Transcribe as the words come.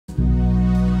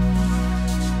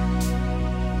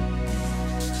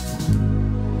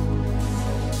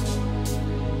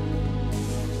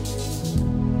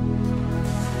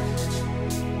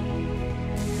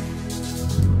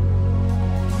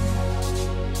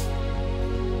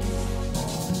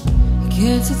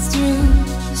Can't sit through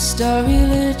the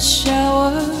starry-lit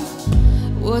shower.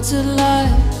 What's it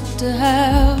like to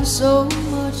have so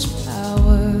much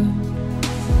power?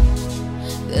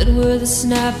 That with a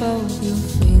snap of your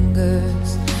fingers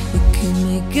you can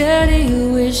make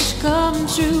any wish come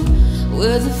true.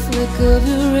 With a flick of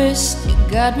your wrist you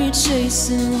got me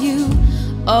chasing you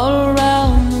all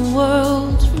around the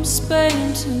world, from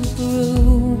Spain to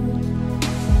Peru,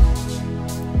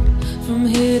 from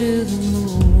here to the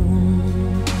moon.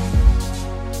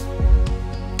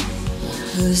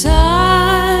 'Cause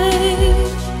I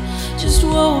just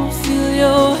won't feel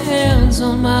your hands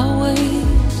on my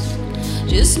waist.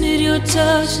 Just need your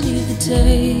touch, need the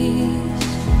taste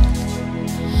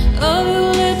of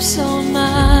your lips on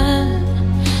mine.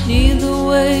 Need the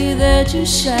way that you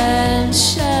shine,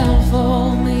 shine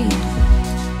for me.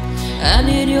 I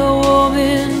need your warm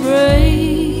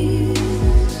embrace.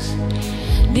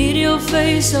 Need your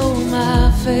face on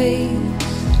my face.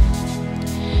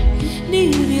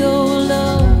 Need your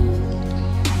love.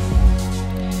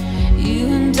 You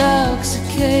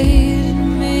intoxicate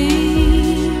me.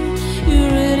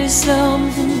 You're really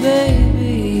something,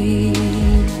 baby.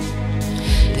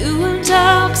 You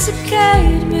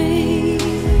intoxicate me.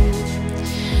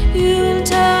 You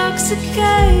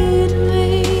intoxicate me.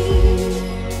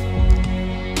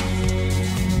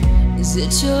 Is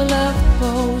it your love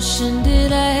potion?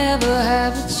 Did I ever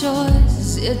have a choice?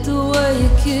 Is it the way you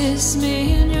kiss me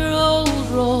in your old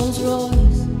Rolls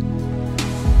Royce?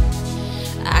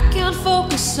 I can't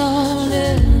focus on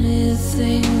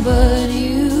anything but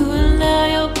you, and now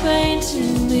you're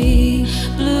painting me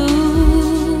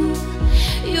blue.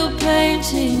 You're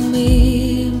painting me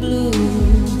blue.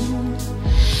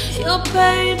 You're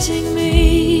painting me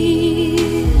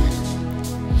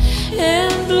in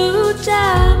blue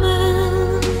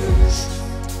diamonds.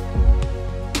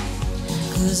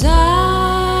 'Cause I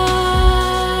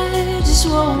just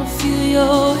wanna feel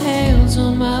your hands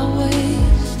on my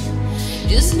waist.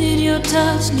 Just need your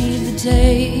touch, need the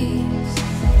taste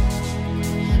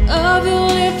of your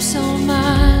lips on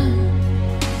mine.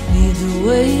 Need the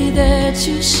way that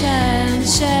you shine,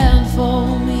 shine for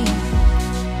me.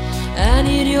 I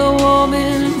need your warm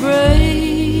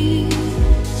embrace.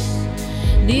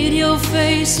 Need your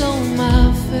face on my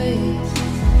face.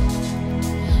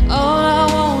 All I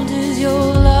want is your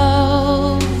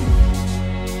love.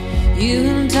 You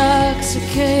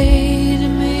intoxicate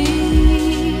me.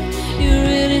 You're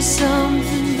really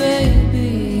something,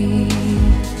 baby.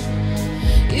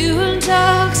 You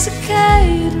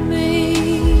intoxicate